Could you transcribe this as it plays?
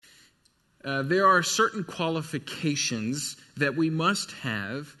there are certain qualifications that we must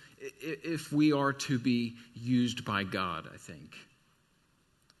have if we are to be used by God, I think.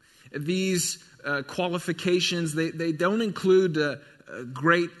 These qualifications, they don't include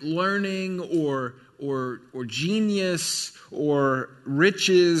great learning or genius or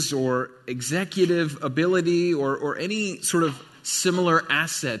riches or executive ability or any sort of similar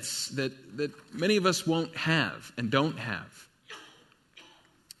assets that many of us won't have and don't have.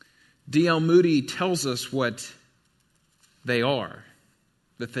 D.L. Moody tells us what they are,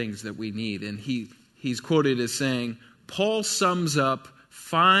 the things that we need. And he's quoted as saying, Paul sums up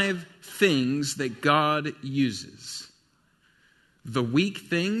 5 things that God uses. The weak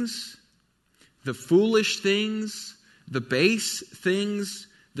things, the foolish things, the base things,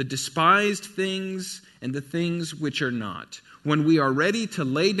 the despised things, and the things which are not. When we are ready to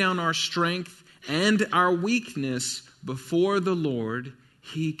lay down our strength and our weakness before the Lord,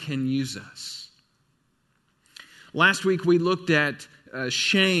 He can use us. Last week we looked at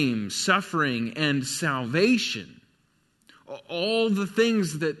shame, suffering, and salvation. All the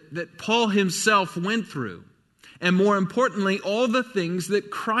things that Paul himself went through. And more importantly, all the things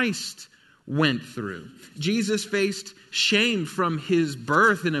that Christ went through. Jesus faced shame from His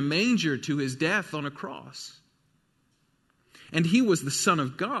birth in a manger to His death on a cross. And He was the Son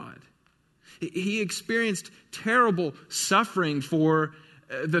of God. He experienced terrible suffering for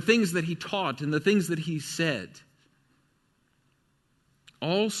the things that He taught and the things that He said.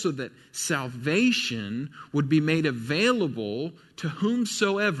 Also that salvation would be made available to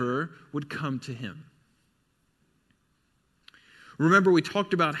whomsoever would come to Him. Remember, we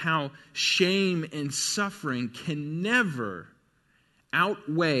talked about how shame and suffering can never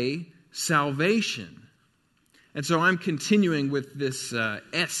outweigh salvation. And so I'm continuing with this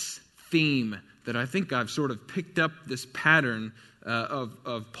S theme that I think I've sort of picked up this pattern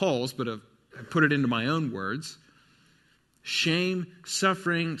of Paul's, but I put it into my own words. Shame,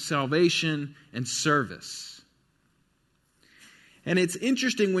 suffering, salvation, and service. And it's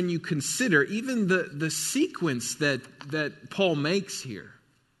interesting when you consider even the sequence that Paul makes here.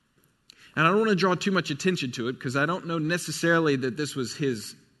 And I don't want to draw too much attention to it because I don't know necessarily that this was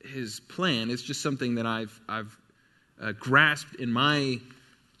his plan. It's just something that I've grasped in my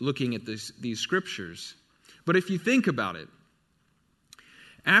looking at these scriptures. But if you think about it,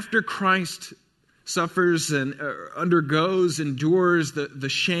 after Christ suffers and endures the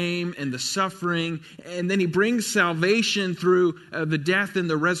shame and the suffering, and then He brings salvation through the death and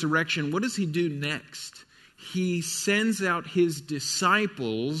the resurrection, what does He do next? He sends out His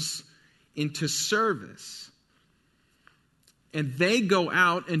disciples into service. And they go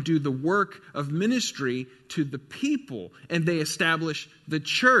out and do the work of ministry to the people. And they establish the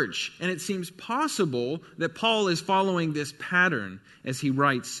church. And it seems possible that Paul is following this pattern as he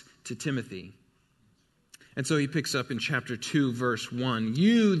writes to Timothy. And so he picks up in chapter 2, verse 1.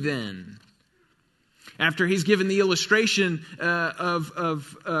 You then, after he's given the illustration of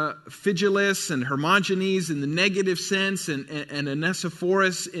Phygelus and Hermogenes in the negative sense and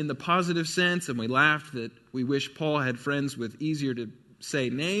Onesiphorus in the positive sense, and we laughed that we wish Paul had friends with easier to say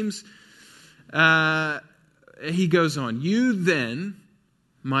names, he goes on, you then,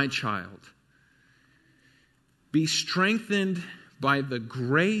 my child, be strengthened by the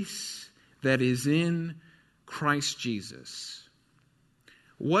grace that is in Christ Jesus.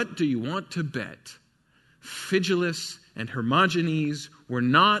 What do you want to bet? Phygelus and Hermogenes were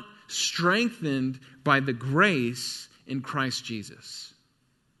not strengthened by the grace in Christ Jesus.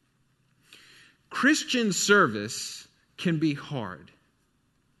 Christian service can be hard.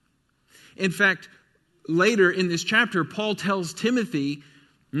 In fact, later in this chapter, Paul tells Timothy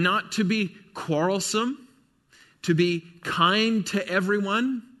not to be quarrelsome, to be kind to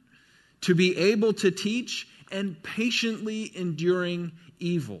everyone, to be able to teach, and patiently enduring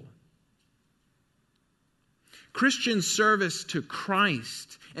evil. Christian service to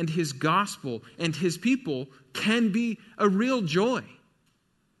Christ and His gospel and His people can be a real joy.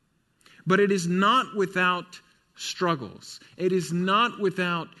 But it is not without struggles. It is not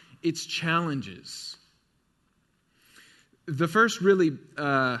without its challenges. The first really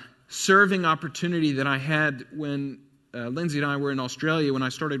serving opportunity that I had when Lindsay and I were in Australia, when I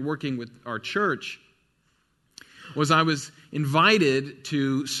started working with our church, was I was invited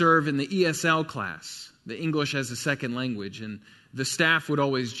to serve in the ESL class, the English as a Second Language. And the staff would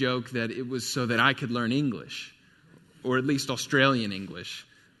always joke that it was so that I could learn English, or at least Australian English.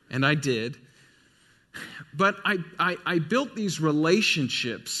 And I did. But I built these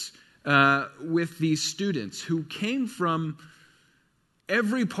relationships with these students who came from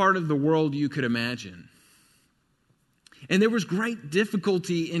every part of the world you could imagine. And there was great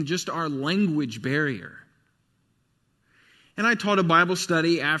difficulty in just our language barrier. And I taught a Bible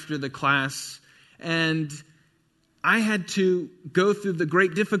study after the class, and I had to go through the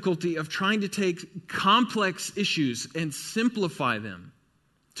great difficulty of trying to take complex issues and simplify them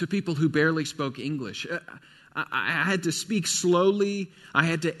to people who barely spoke English. I had to speak slowly. I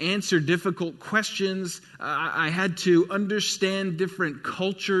had to answer difficult questions. I had to understand different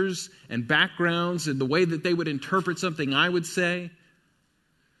cultures and backgrounds and the way that they would interpret something I would say.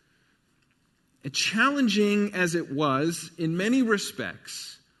 Challenging as it was, in many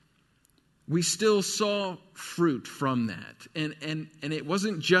respects, we still saw fruit from that. And it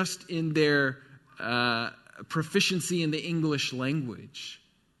wasn't just in their proficiency in the English language.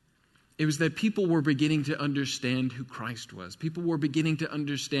 It was that people were beginning to understand who Christ was. People were beginning to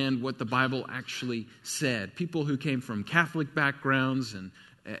understand what the Bible actually said. People who came from Catholic backgrounds and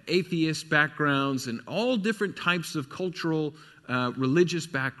atheist backgrounds and all different types of cultural, religious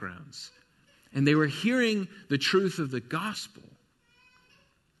backgrounds. And they were hearing the truth of the gospel.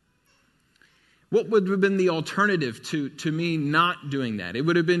 What would have been the alternative to me not doing that? It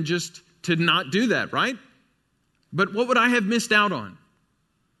would have been just to not do that, right? But what would I have missed out on?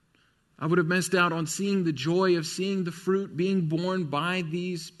 I would have missed out on seeing the joy of seeing the fruit being borne by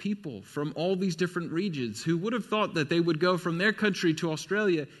these people from all these different regions who would have thought that they would go from their country to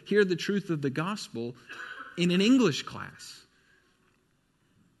Australia, hear the truth of the gospel in an English class.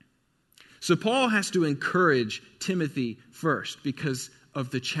 So Paul has to encourage Timothy first because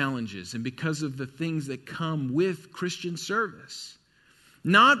of the challenges and because of the things that come with Christian service.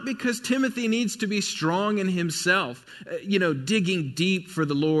 Not because Timothy needs to be strong in himself, digging deep for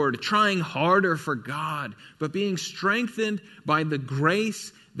the Lord, trying harder for God, but being strengthened by the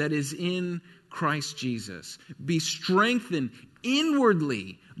grace that is in Christ Jesus. Be strengthened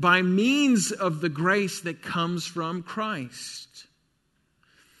inwardly by means of the grace that comes from Christ.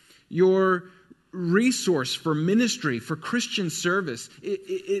 Your resource for ministry, for Christian service,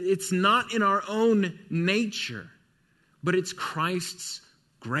 it's not in our own nature, but it's Christ's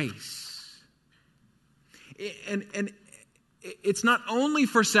grace. And it's not only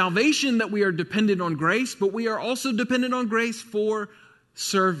for salvation that we are dependent on grace, but we are also dependent on grace for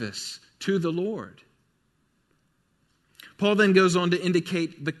service to the Lord. Paul then goes on to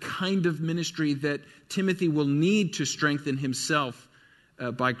indicate the kind of ministry that Timothy will need to strengthen himself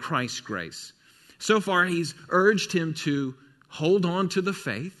by Christ's grace. So far, he's urged him to hold on to the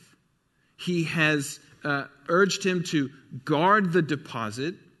faith. He has urged him to guard the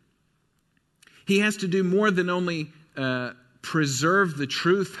deposit. He has to do more than only preserve the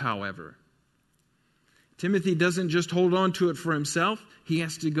truth, however. Timothy doesn't just hold on to it for himself. He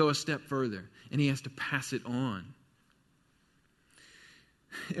has to go a step further, and he has to pass it on.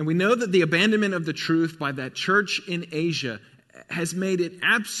 And we know that the abandonment of the truth by that church in Asia has made it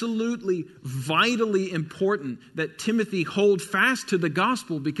absolutely, vitally important that Timothy hold fast to the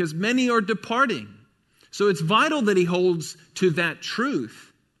gospel because many are departing. So it's vital that he holds to that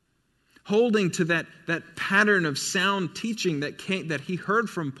truth, holding to that pattern of sound teaching that he heard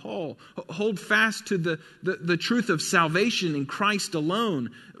from Paul. Hold fast to the truth of salvation in Christ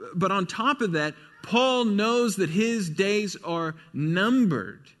alone. But on top of that, Paul knows that his days are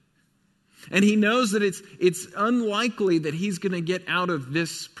numbered. And he knows that it's unlikely that he's going to get out of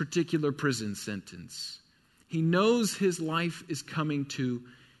this particular prison sentence. He knows his life is coming to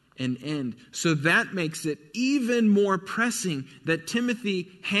an end. So that makes it even more pressing that Timothy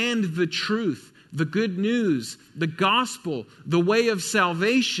hand the truth, the good news, the gospel, the way of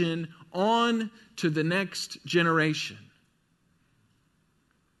salvation on to the next generation.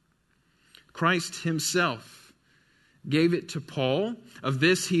 Christ himself gave it to Paul. Of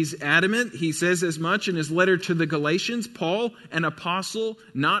this he's adamant. He says as much in his letter to the Galatians. Paul, an apostle,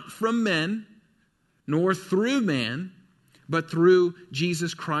 not from men, nor through man, but through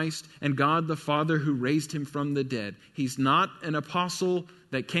Jesus Christ and God the Father who raised him from the dead. He's not an apostle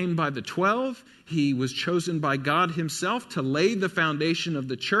that came by the 12. He was chosen by God himself to lay the foundation of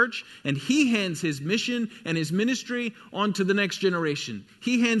the church, and he hands his mission and his ministry on to the next generation.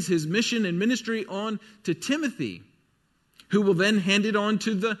 He hands his mission and ministry on to Timothy, who will then hand it on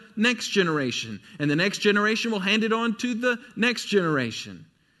to the next generation. And the next generation will hand it on to the next generation.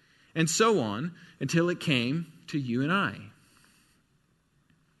 And so on until it came to you and I.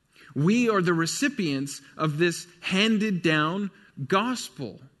 We are the recipients of this handed down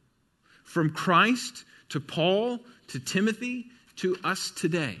gospel from Christ to Paul to Timothy to us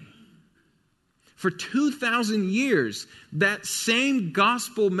today. For 2,000 years, that same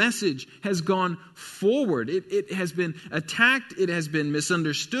gospel message has gone forward. It has been attacked, it has been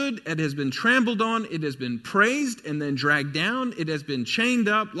misunderstood, it has been trampled on, it has been praised and then dragged down, it has been chained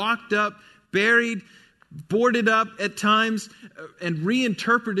up, locked up, buried, boarded up at times, and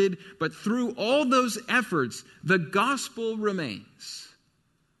reinterpreted. But through all those efforts, the gospel remains.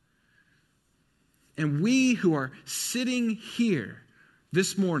 And we who are sitting here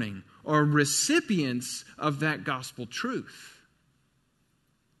this morning are recipients of that gospel truth.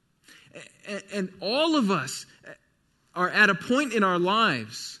 And all of us are at a point in our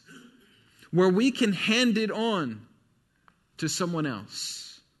lives where we can hand it on to someone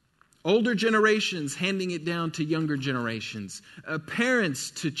else. Older generations handing it down to younger generations. Parents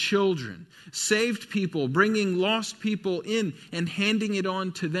to children. Saved people bringing lost people in and handing it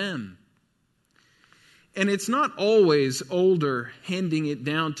on to them. And it's not always older handing it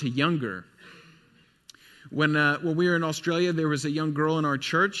down to younger. When we were in Australia, there was a young girl in our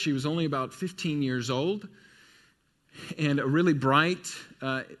church. She was only about 15 years old, and a really bright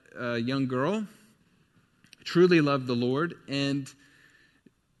young girl. Truly loved the Lord. And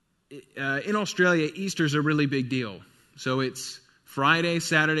in Australia, Easter's a really big deal. So it's Friday,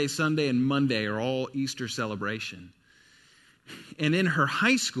 Saturday, Sunday, and Monday are all Easter celebration. And in her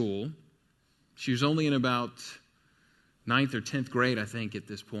high school, she was only in about 9th or 10th grade, I think, at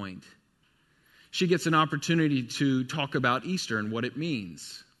this point. She gets an opportunity to talk about Easter and what it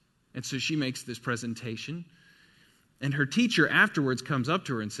means. And so she makes this presentation. And her teacher afterwards comes up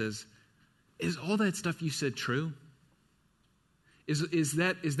to her and says, "Is all that stuff you said true? Is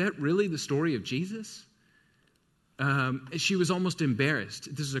that really the story of Jesus?" She was almost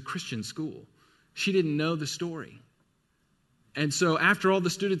embarrassed. This is a Christian school. She didn't know the story. And so after all the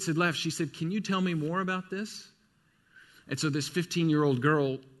students had left, she said, "Can you tell me more about this?" And so this 15-year-old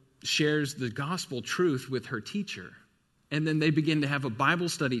girl shares the gospel truth with her teacher. And then they begin to have a Bible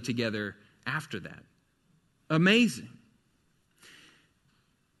study together after that. Amazing.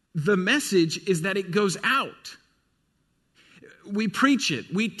 The message is that it goes out. We preach it.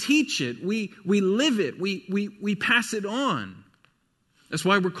 We teach it. We live it. We pass it on. That's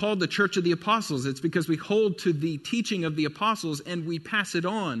why we're called the Church of the Apostles. It's because we hold to the teaching of the apostles and we pass it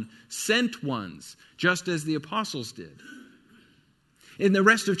on, sent ones, just as the apostles did. In the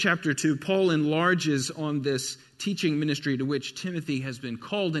rest of chapter 2, Paul enlarges on this teaching ministry to which Timothy has been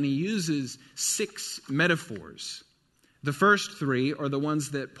called, and he uses 6 metaphors. The first 3 are the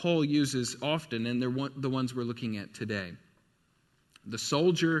ones that Paul uses often, and they're the ones we're looking at today. The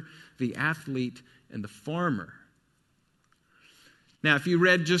soldier, the athlete, and the farmer. Now, if you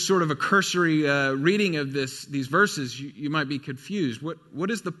read just sort of a cursory reading of these verses, you might be confused.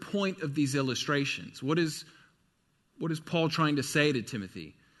 What is the point of these illustrations? What is Paul trying to say to Timothy?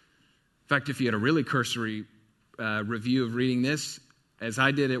 In fact, if you had a really cursory review of reading this, as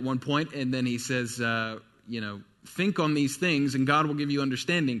I did at one point, and then he says, think on these things and God will give you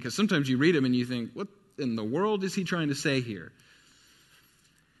understanding. Because sometimes you read them and you think, what in the world is he trying to say here?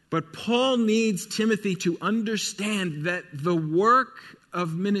 But Paul needs Timothy to understand that the work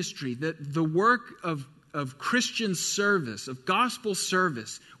of ministry, that the work of Christian service, of gospel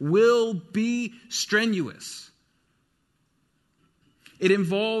service, will be strenuous. It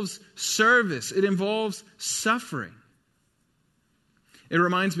involves service. It involves suffering. It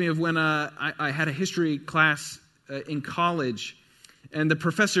reminds me of when I had a history class in college, and the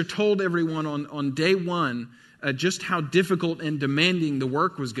professor told everyone on day one just how difficult and demanding the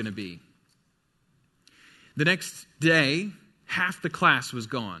work was going to be. The next day, half the class was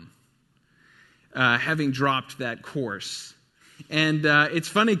gone, having dropped that course. And it's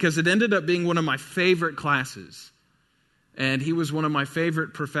funny because it ended up being one of my favorite classes. And he was one of my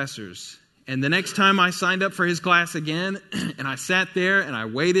favorite professors. And the next time I signed up for his class again, and I sat there and I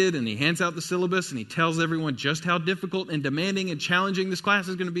waited, and he hands out the syllabus and he tells everyone just how difficult and demanding and challenging this class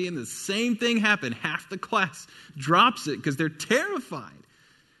is going to be. And the same thing happened. Half the class drops it because they're terrified.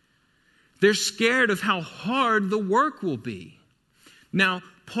 They're scared of how hard the work will be. Now,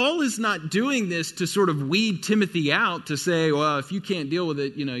 Paul is not doing this to sort of weed Timothy out to say, well, if you can't deal with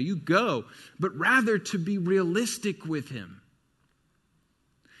it, you go. But rather to be realistic with him.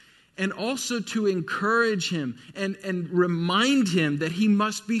 And also to encourage him and remind him that he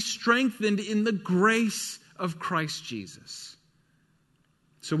must be strengthened in the grace of Christ Jesus.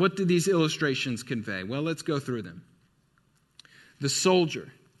 So what do these illustrations convey? Well, let's go through them. The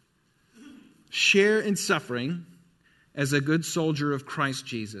soldier. Share in suffering as a good soldier of Christ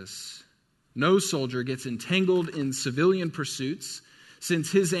Jesus. No soldier gets entangled in civilian pursuits,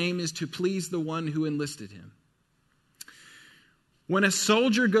 since his aim is to please the one who enlisted him. When a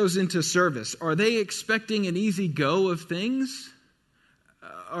soldier goes into service, are they expecting an easy go of things?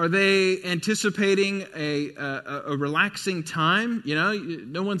 Are they anticipating a relaxing time?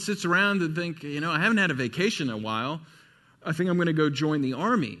 No one sits around and think, I haven't had a vacation in a while. I think I'm going to go join the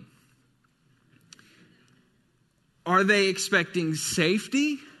army. Are they expecting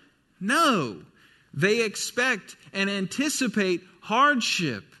safety? No. They expect and anticipate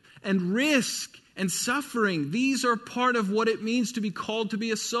hardship and risk and suffering. These are part of what it means to be called to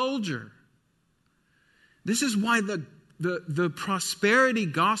be a soldier. This is why the prosperity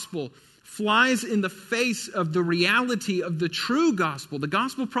gospel flies in the face of the reality of the true gospel. The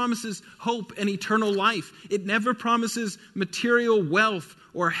gospel promises hope and eternal life. It never promises material wealth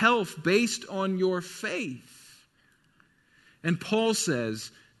or health based on your faith. And Paul says,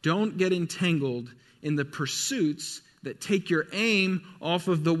 don't get entangled in the pursuits that take your aim off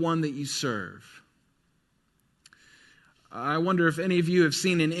of the one that you serve. I wonder if any of you have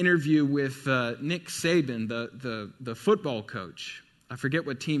seen an interview with Nick Saban, the football coach. I forget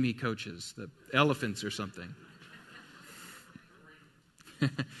what team he coaches, the Elephants or something.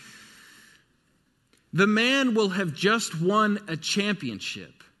 The man will have just won a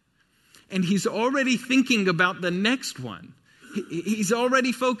championship, and he's already thinking about the next one. He's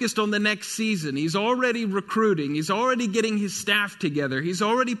already focused on the next season. He's already recruiting. He's already getting his staff together. He's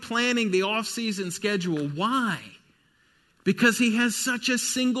already planning the off-season schedule. Why? Because he has such a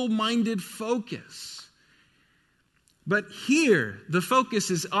single-minded focus. But here, the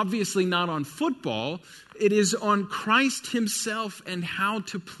focus is obviously not on football. It is on Christ himself and how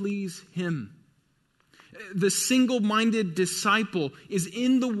to please him. The single-minded disciple is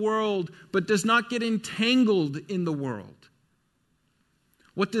in the world, but does not get entangled in the world.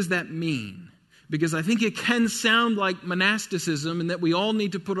 What does that mean? Because I think it can sound like monasticism and that we all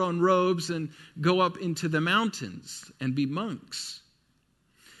need to put on robes and go up into the mountains and be monks.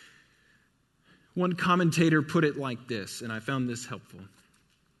 One commentator put it like this, and I found this helpful.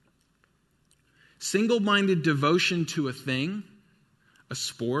 Single-minded devotion to a thing, a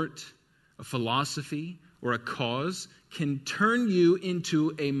sport, a philosophy, or a cause can turn you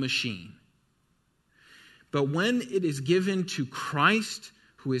into a machine. But when it is given to Christ,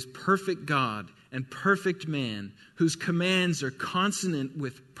 who is perfect God and perfect man, whose commands are consonant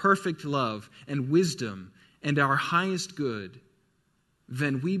with perfect love and wisdom and our highest good,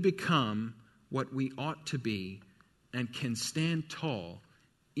 then we become what we ought to be and can stand tall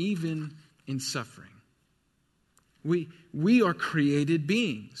even in suffering. We are created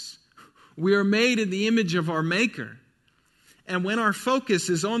beings. We are made in the image of our Maker. And when our focus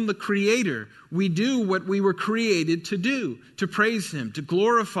is on the Creator, we do what we were created to do, to praise him, to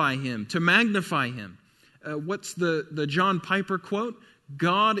glorify him, to magnify him. What's the John Piper quote?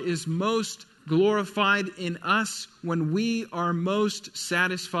 God is most glorified in us when we are most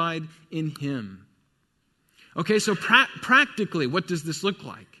satisfied in him. Okay, so practically, what does this look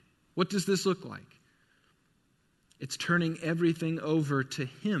like? What does this look like? It's turning everything over to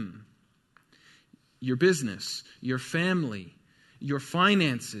him. Your business, your family, your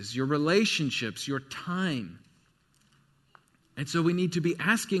finances, your relationships, your time. And so we need to be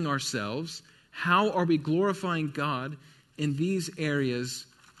asking ourselves, how are we glorifying God in these areas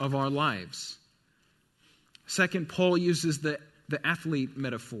of our lives? Second, Paul uses the athlete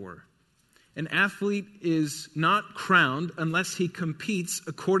metaphor. An athlete is not crowned unless he competes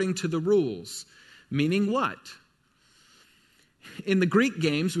according to the rules. Meaning what? In the Greek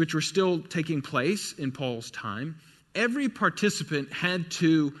games, which were still taking place in Paul's time, every participant had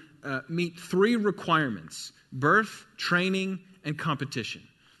to meet three requirements: birth, training, and competition.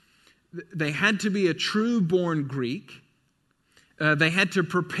 They had to be a true-born Greek. They had to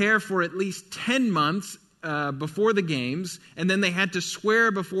prepare for at least 10 months before the games, and then they had to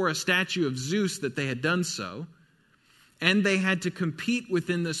swear before a statue of Zeus that they had done so. And they had to compete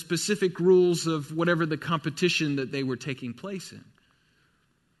within the specific rules of whatever the competition that they were taking place in.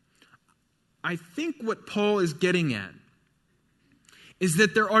 I think what Paul is getting at is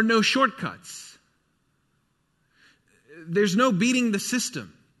that there are no shortcuts. There's no beating the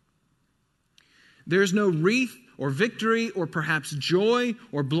system. There's no wreath or victory or perhaps joy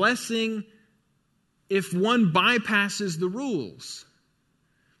or blessing if one bypasses the rules.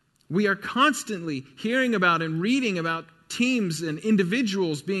 We are constantly hearing about and reading about teams and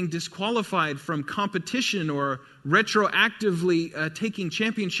individuals being disqualified from competition or retroactively taking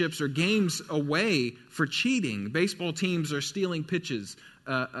championships or games away for cheating. Baseball teams are stealing pitch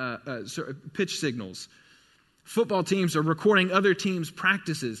signals. Football teams are recording other teams'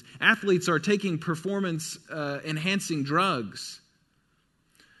 practices. Athletes are taking performance-enhancing drugs.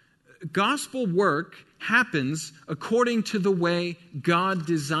 Gospel work happens according to the way God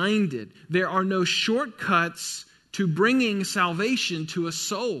designed it. There are no shortcuts to bringing salvation to a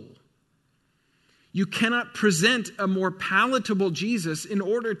soul. You cannot present a more palatable Jesus in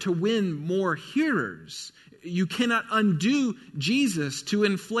order to win more hearers. You cannot undo Jesus to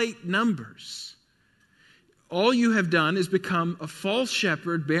inflate numbers. All you have done is become a false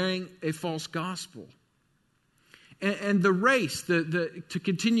shepherd bearing a false gospel. And the race, to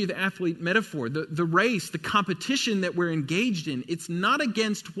continue the athlete metaphor, the race, the competition that we're engaged in, it's not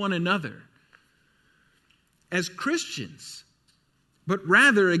against one another as Christians, but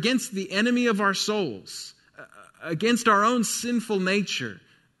rather against the enemy of our souls, against our own sinful nature,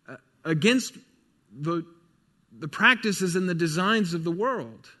 against the practices and the designs of the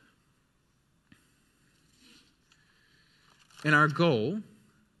world. And our goal,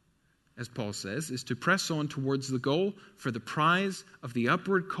 as Paul says, is to press on towards the goal for the prize of the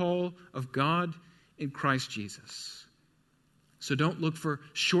upward call of God in Christ Jesus. So don't look for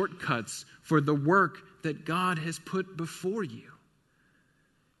shortcuts for the work that God has put before you.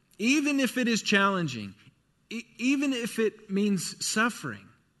 Even if it is challenging, even if it means suffering,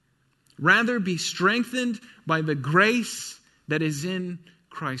 rather be strengthened by the grace that is in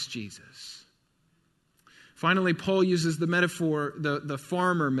Christ Jesus. Finally, Paul uses the metaphor, the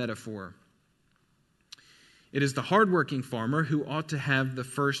farmer metaphor. It is the hardworking farmer who ought to have the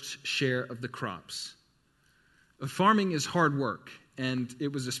first share of the crops. Farming is hard work, and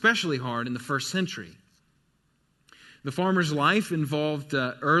it was especially hard in the first century. The farmer's life involved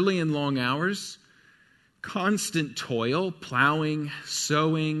early and long hours, constant toil, plowing,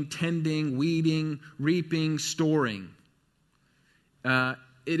 sowing, tending, weeding, reaping, storing.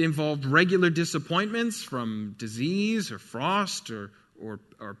 It involved regular disappointments from disease or frost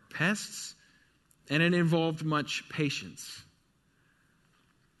or pests, and it involved much patience.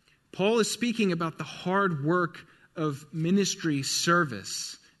 Paul is speaking about the hard work of ministry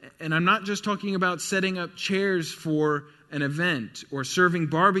service. And I'm not just talking about setting up chairs for an event or serving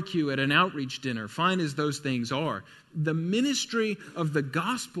barbecue at an outreach dinner, fine as those things are. The ministry of the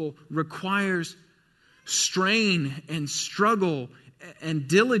gospel requires strain and struggle and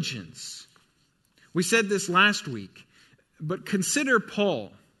diligence. We said this last week, but consider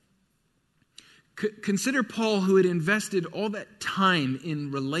Paul. Consider Paul, who had invested all that time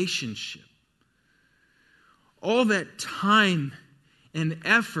in relationship, all that time and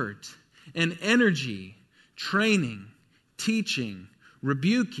effort and energy, training, teaching,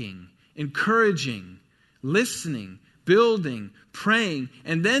 rebuking, encouraging, listening, building, praying,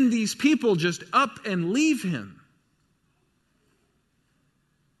 and then these people just up and leave him.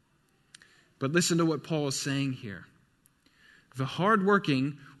 But listen to what Paul is saying here. The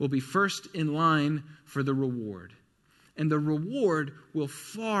hardworking will be first in line for the reward. And the reward will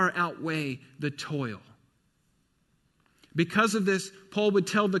far outweigh the toil. Because of this, Paul would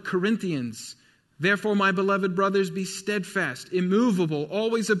tell the Corinthians, "Therefore, my beloved brothers, be steadfast, immovable,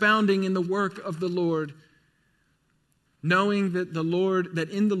 always abounding in the work of the Lord, knowing that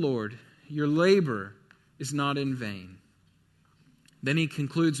in the Lord your labor is not in vain." Then he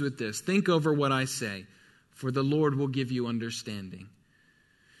concludes with this: "Think over what I say, for the Lord will give you understanding."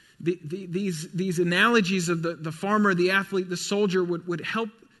 These analogies of the farmer, the athlete, the soldier would help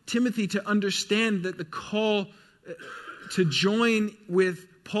Timothy to understand that the call to join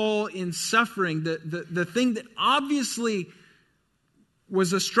with Paul in suffering, the thing that obviously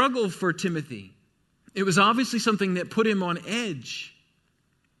was a struggle for Timothy. It was obviously something that put him on edge.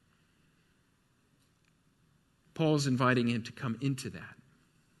 Paul's inviting him to come into that.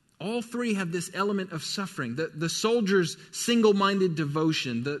 All three have this element of suffering. The soldier's single-minded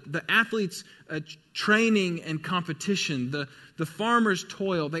devotion, the athlete's training and competition, the farmer's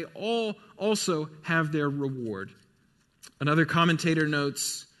toil, they all also have their reward. Another commentator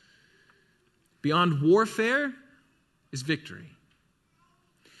notes, beyond warfare is victory.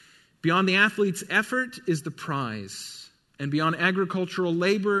 Beyond the athlete's effort is the prize. And beyond agricultural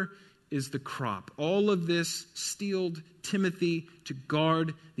labor is the crop. All of this steeled Timothy to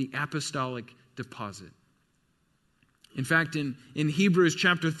guard the apostolic deposit. In fact, in Hebrews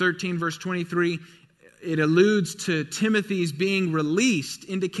chapter 13, verse 23, it alludes to Timothy's being released,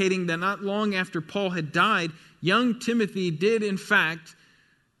 indicating that not long after Paul had died, young Timothy did, in fact,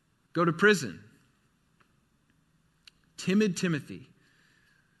 go to prison. Timid Timothy,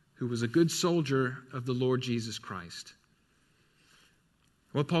 who was a good soldier of the Lord Jesus Christ.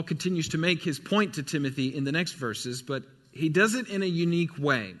 Well, Paul continues to make his point to Timothy in the next verses, but he does it in a unique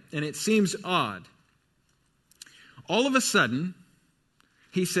way, and it seems odd. All of a sudden,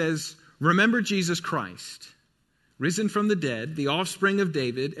 he says, "Remember Jesus Christ." risen from the dead, the offspring of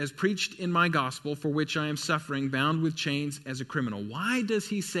David, as preached in my gospel, for which I am suffering, bound with chains as a criminal. Why does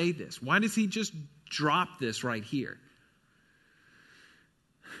he say this? Why does he just drop this right here?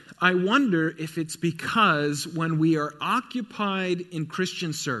 I wonder if it's because when we are occupied in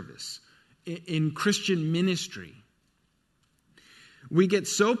Christian service, in Christian ministry, we get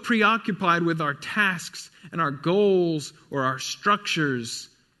so preoccupied with our tasks and our goals or our structures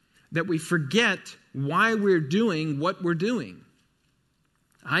that we forget why we're doing what we're doing.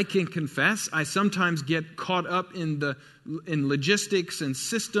 I can confess, I sometimes get caught up in logistics and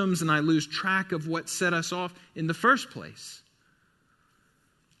systems, and I lose track of what set us off in the first place.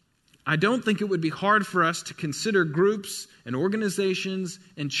 I don't think it would be hard for us to consider groups and organizations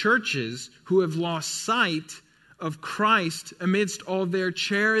and churches who have lost sight of Christ amidst all their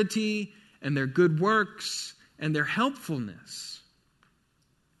charity and their good works and their helpfulness.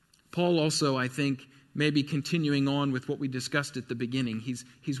 Paul also, I think, maybe continuing on with what we discussed at the beginning.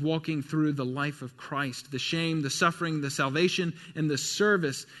 He's walking through the life of Christ, the shame, the suffering, the salvation, and the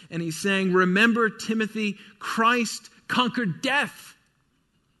service. And he's saying, remember, Timothy, Christ conquered death.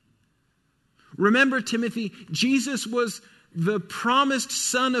 Remember, Timothy, Jesus was the promised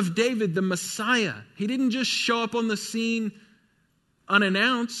son of David, the Messiah. He didn't just show up on the scene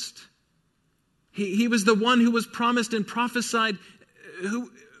unannounced. He was the one who was promised and prophesied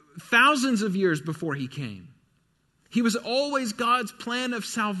thousands of years before he came. He was always God's plan of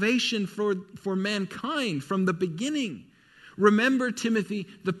salvation for mankind from the beginning. Remember, Timothy,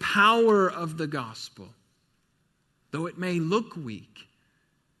 the power of the gospel. Though it may look weak,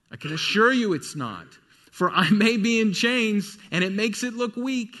 I can assure you it's not. For I may be in chains, and it makes it look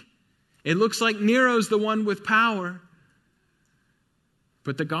weak. It looks like Nero's the one with power.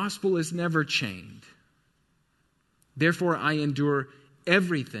 But the gospel is never chained. Therefore, I endure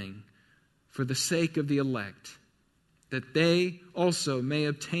everything for the sake of the elect, that they also may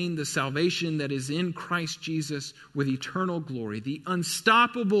obtain the salvation that is in Christ Jesus with eternal glory. The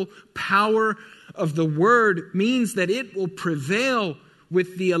unstoppable power of the word means that it will prevail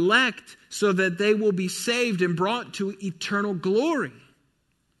with the elect so that they will be saved and brought to eternal glory.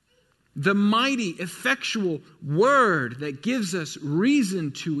 The mighty, effectual word that gives us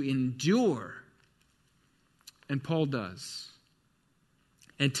reason to endure. And Paul does.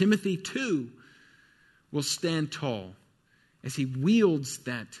 And Timothy, too, will stand tall as he wields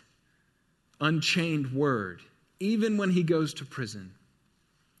that unchained word, even when he goes to prison.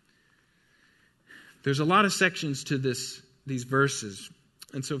 There's a lot of sections to these verses.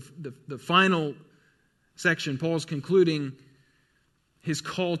 And so the final section, Paul's concluding his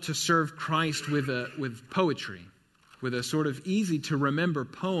call to serve Christ with poetry, with a sort of easy to remember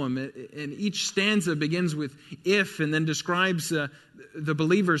poem. And each stanza begins with if and then describes the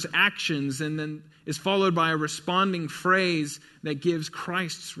believer's actions and then is followed by a responding phrase that gives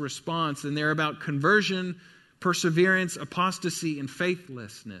Christ's response. And they're about conversion, perseverance, apostasy, and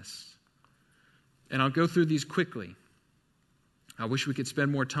faithlessness. And I'll go through these quickly. I wish we could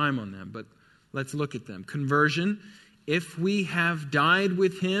spend more time on them, but let's look at them. Conversion. If we have died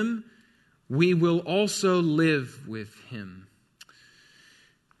with him, we will also live with him.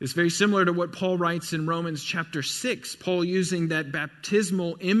 It's very similar to what Paul writes in Romans chapter 6. Paul using that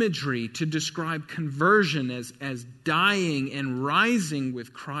baptismal imagery to describe conversion as dying and rising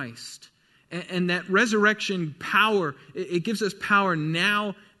with Christ. And that resurrection power, it gives us power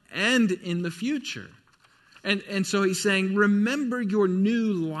now and in the future. And so he's saying, remember your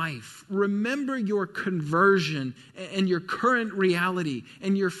new life. Remember your conversion and your current reality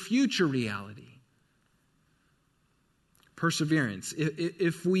and your future reality. Perseverance.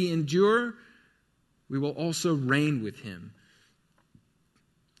 If we endure, we will also reign with him.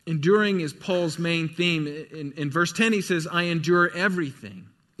 Enduring is Paul's main theme. In verse 10 he says, I endure everything.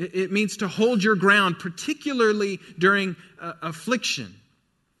 It means to hold your ground, particularly during affliction.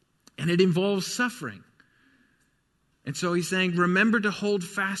 And it involves suffering. And so he's saying, remember to hold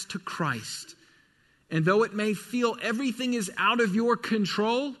fast to Christ. And though it may feel everything is out of your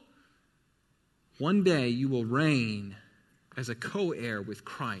control, one day you will reign as a co-heir with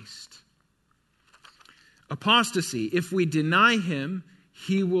Christ. Apostasy. If we deny him,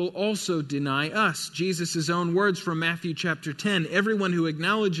 he will also deny us. Jesus' own words from Matthew chapter 10. Everyone who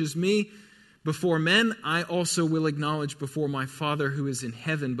acknowledges me before men, I also will acknowledge before my Father who is in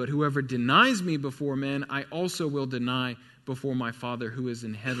heaven. But whoever denies me before men, I also will deny before my Father who is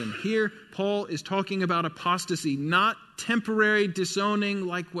in heaven. Here, Paul is talking about apostasy, not temporary disowning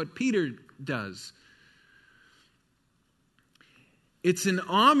like what Peter does. It's an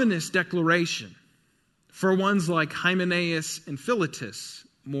ominous declaration for ones like Hymenaeus and Philetus,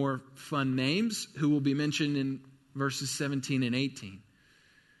 more fun names, who will be mentioned in verses 17 and 18.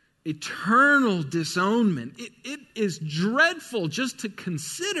 Eternal disownment. It is dreadful just to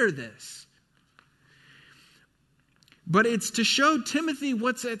consider this. But it's to show Timothy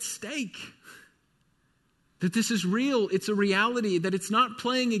what's at stake. That this is real. It's a reality. That it's not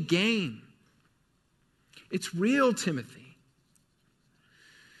playing a game. It's real, Timothy.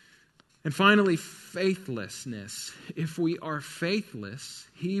 And finally, faithlessness. If we are faithless,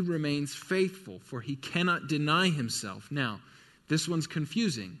 he remains faithful, for he cannot deny himself. Now, this one's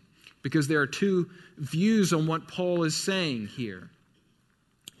confusing because there are two views on what Paul is saying here.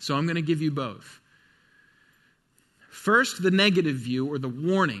 So I'm going to give you both. First, the negative view or the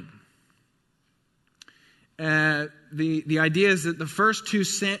warning. The idea is that the first two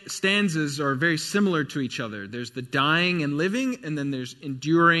stanzas are very similar to each other. There's the dying and living, and then there's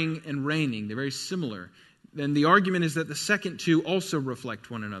enduring and reigning. They're very similar. Then the argument is that the second two also reflect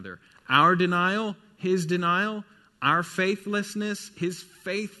one another. Our denial, his denial, our faithlessness, his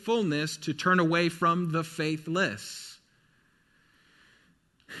faithfulness to turn away from the faithless.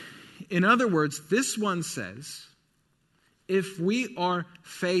 In other words, this one says, if we are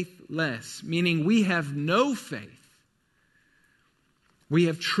faithless, meaning we have no faith, we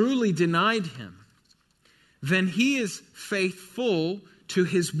have truly denied him, then he is faithful to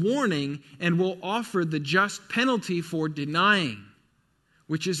his warning and will offer the just penalty for denying,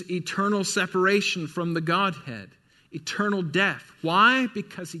 which is eternal separation from the Godhead, eternal death. Why?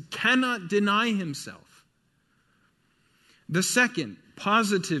 Because he cannot deny himself. The second,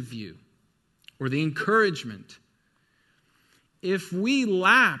 positive view, or the encouragement, if we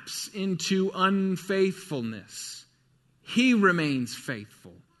lapse into unfaithfulness, he remains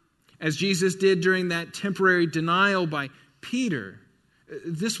faithful. As Jesus did during that temporary denial by Peter.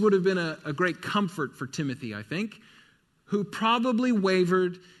 This would have been a great comfort for Timothy, I think, who probably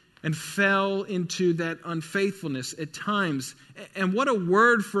wavered and fell into that unfaithfulness at times. And what a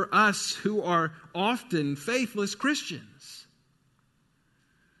word for us who are often faithless Christians.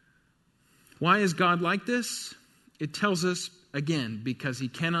 Why is God like this? It tells us, again, because he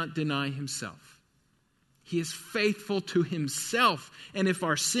cannot deny himself. He is faithful to himself. And if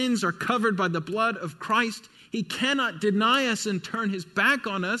our sins are covered by the blood of Christ, he cannot deny us and turn his back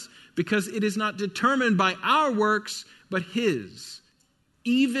on us because it is not determined by our works, but his,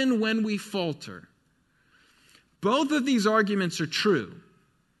 even when we falter. Both of these arguments are true.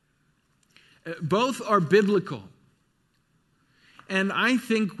 Both are biblical. And I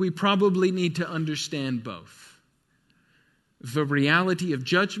think we probably need to understand both. The reality of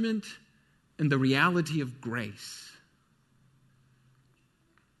judgment and the reality of grace.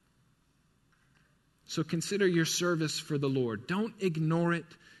 So consider your service for the Lord. Don't ignore it.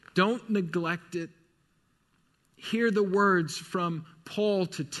 Don't neglect it. Hear the words from Paul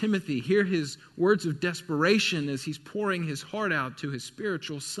to Timothy. Hear his words of desperation as he's pouring his heart out to his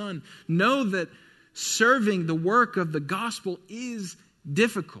spiritual son. Know that serving the work of the gospel is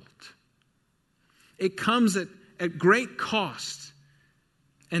difficult. It comes at great cost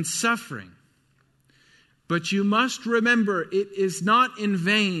and suffering. But you must remember, it is not in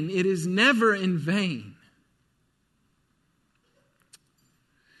vain. It is never in vain.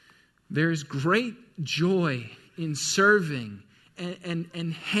 There is great joy in serving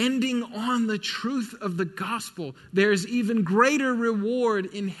and handing on the truth of the gospel. There is even greater reward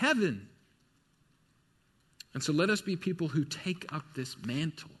in heaven. And so let us be people who take up this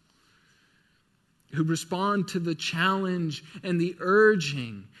mantle, who respond to the challenge and the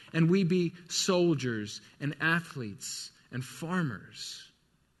urging, and we be soldiers and athletes and farmers.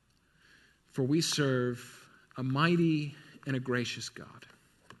 For we serve a mighty and a gracious God.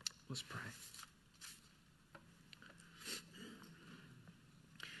 Let's pray.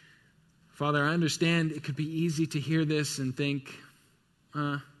 Father, I understand it could be easy to hear this and think,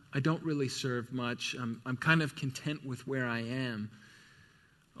 I don't really serve much. I'm kind of content with where I am.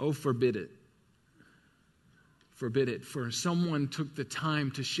 Oh, forbid it. Forbid it. For someone took the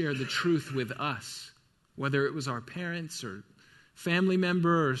time to share the truth with us, whether it was our parents or family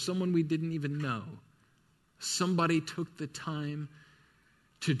member or someone we didn't even know. Somebody took the time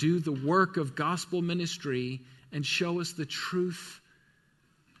to do the work of gospel ministry and show us the truth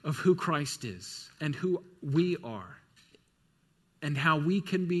of who Christ is and who we are and how we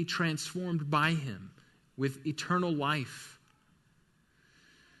can be transformed by him with eternal life.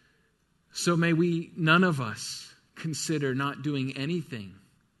 So may we, none of us, consider not doing anything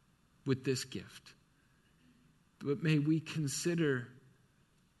with this gift. But may we consider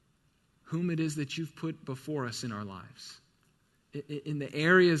whom it is that you've put before us in our lives, in the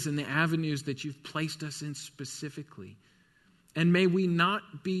areas and the avenues that you've placed us in specifically. And may we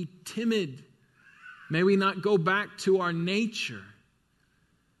not be timid May we not go back to our nature,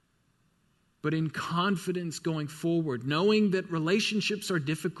 but in confidence going forward, knowing that relationships are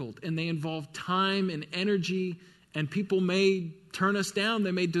difficult and they involve time and energy, and people may turn us down,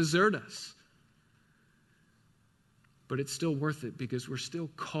 they may desert us. But it's still worth it because we're still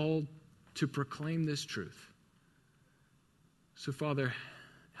called to proclaim this truth. So, Father,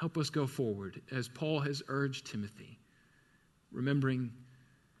 help us go forward as Paul has urged Timothy, remembering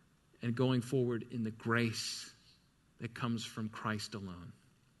and going forward in the grace that comes from Christ alone.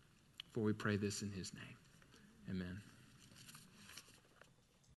 For we pray this in his name. Amen.